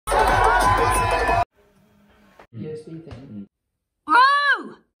USB thing.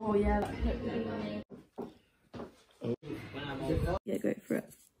 Oh! Oh yeah, that clip thing. Yeah, go for it.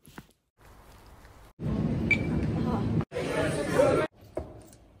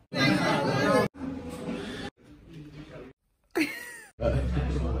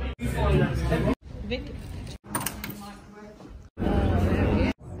 Vic.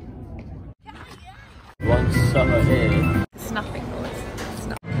 One summer here. It's nothing, boys. It's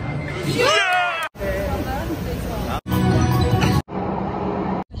nothing. Yeah!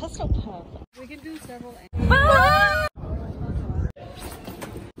 That's not perfect. We can do several.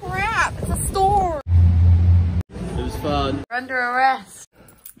 Crap! It's a storm. It was fun. We're under arrest.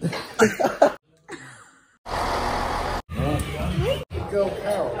 Go,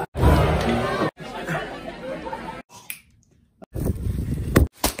 Carol.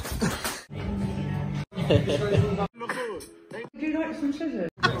 Do you like some scissors?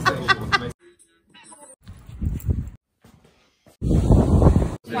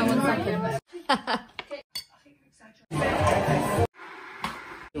 Wait 1 second.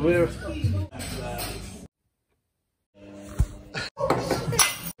 We're...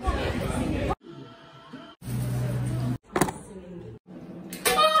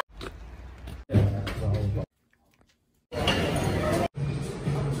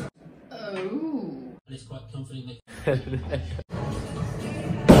 It's quite comforting.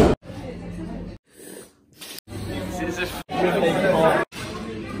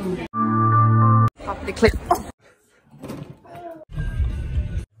 Pop the clip.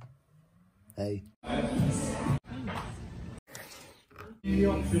 Hey.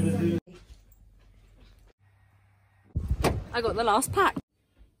 I got the last pack.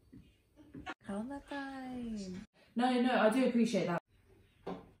 Count that time. No, I do appreciate that.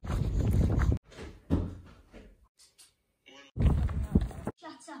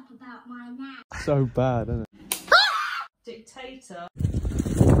 Shut up about my nap. So bad, isn't it? Dictator. I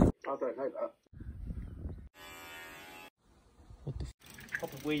don't know that. What the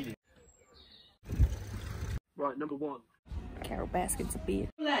Pop of wheelie. Right, number 1. Carol Baskins of beer.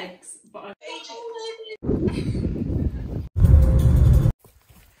 Legs, but I...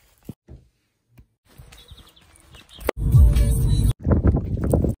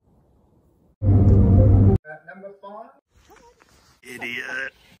 Number 5.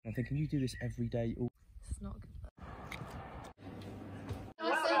 Idiot. I think if you do this every day, It's not good. I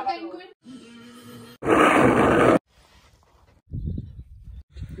say penguin.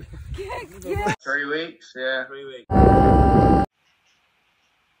 Yeah. 3 weeks, yeah. 3 weeks. Oh,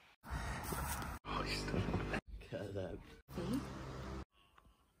 you still cut that.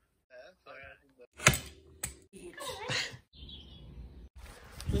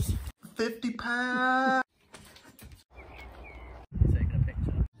 Just £50. Taking a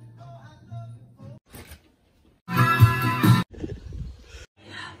picture.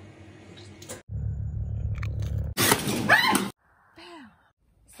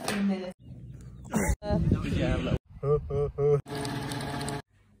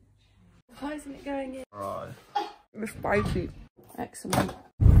 why isn't it going in? Right. It's spicy. Excellent.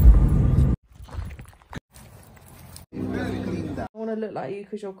 I want to look like you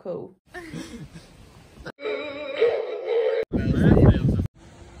because you're cool.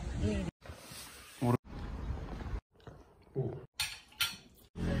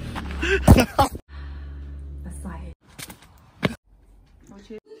 Aside.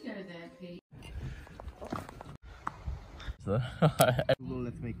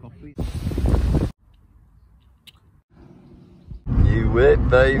 Let's make coffee. You win,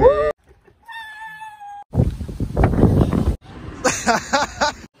 baby.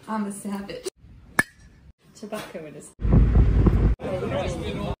 I'm a savage. Tobacco in his.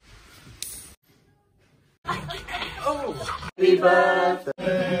 Oh! Happy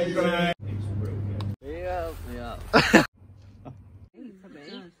birthday! Yeah.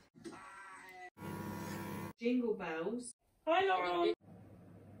 Jingle bells. Hi, Laurel.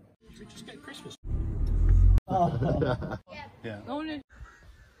 Should we just get Christmas? Oh. Yeah. Oh, no.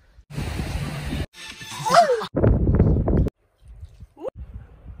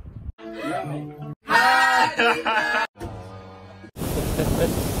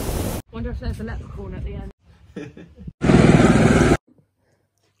 Wonder if there's a leprechaun at the end.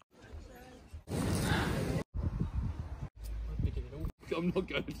 I'm not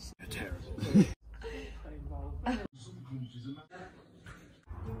going to say terrible.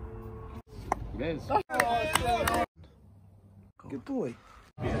 Yes. Good boy.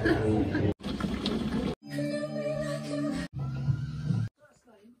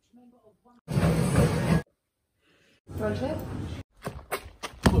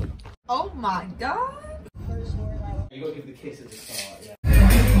 Oh my god! you got to give the kiss at the start, yeah.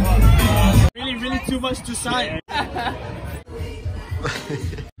 Really too much to say.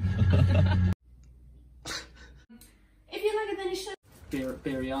 If you like it, then you should.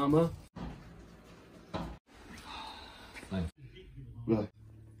 Biriyama. Right.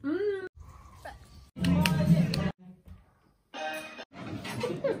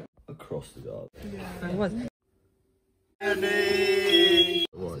 Across the garden. It was.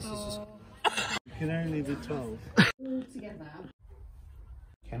 You can only be 12. All together.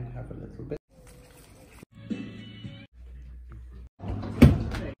 Can I have a little bit?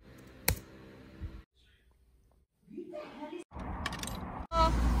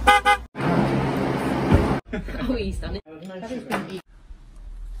 Oh, he's done it. That is been easy.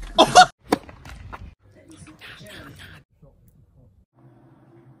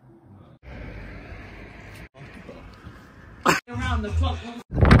 Around the clock.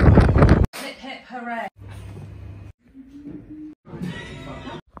 Hip hip hooray.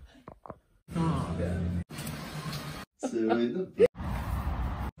 So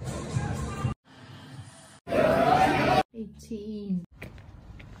 18.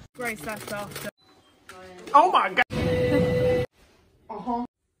 Grace, that's after. Oh my god!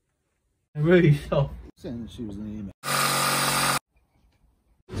 Really soft. saying that she was in the email.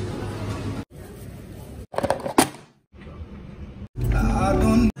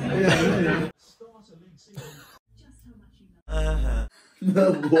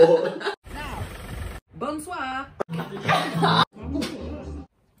 What? Bonsoir.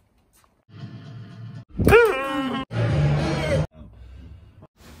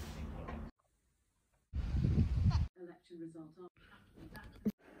 Election result.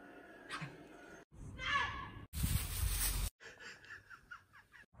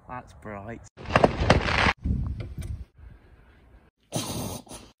 That's bright.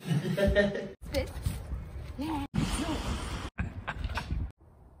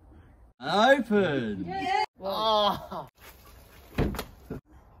 Open! Yeah. Oh. I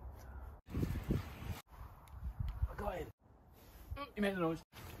got it. You made the noise.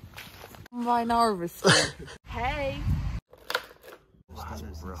 My nervous. Hey. That's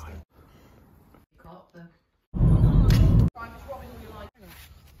bright.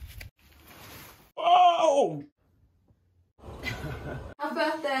 Oh! Happy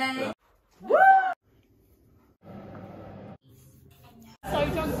birthday. So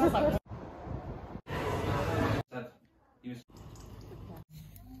drunk.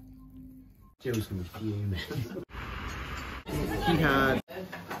 Jill's gonna be fuming. He had.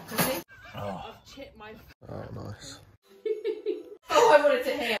 Oh, nice.